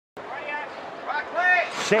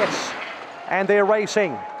sets, and they're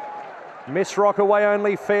racing. Miss Rockaway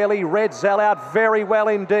only fairly. Redzel out very well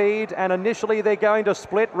indeed, and initially they're going to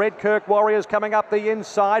split. Redkirk Warriors coming up the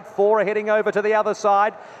inside, 4 heading over to the other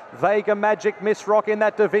side. Vega Magic, Miss Rock in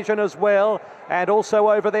that division as well, and also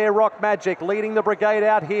over there Rock Magic leading the brigade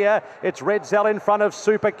out here. It's Redzel in front of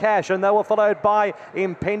Super Cash, and they were followed by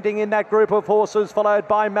Impending in that group of horses, followed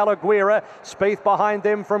by Malaguira. Spieth behind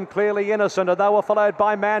them from Clearly Innocent, and they were followed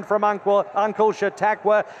by Man from Uncle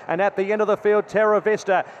Chautauqua, and at the end of the field Terra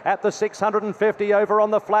Vista. At the 650 over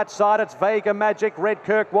on the flat side, it's Vega Magic,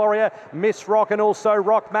 Redkirk Warrior, Miss Rock, and also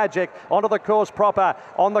Rock Magic. Onto the course proper.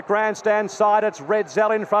 On the grandstand side, it's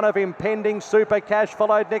Redzel in front of Impending, Super Cash,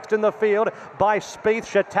 followed next in the field by Spieth.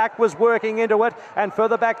 Shatak was working into it, and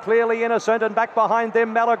further back Clearly Innocent, and back behind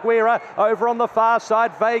them Malaguira. Over on the far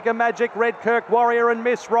side, Vega Magic, Redkirk Warrior, and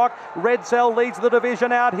Miss Rock. Redzel leads the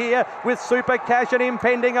division out here with Super Cash and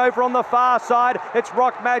Impending over on the far side. It's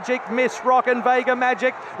Rock Magic, Miss Rock, and Vega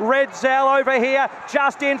Magic. Redzel over here,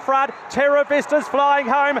 just in front. Terra Vista's flying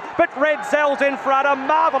home, but Redzel's in front. A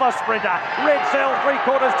marvellous sprinter. Redzel,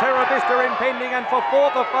 3/4, Terra Vista, Impending, and for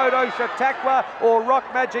fourth a photo, Chautauqua or Rock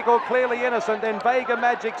Magic or Clearly Innocent. Then Vega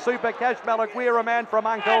Magic, Super Cash, Malaguira, Man from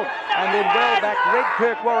Uncle, and then well back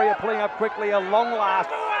Redkirk Warrior pulling up quickly. A long last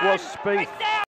was Spieth.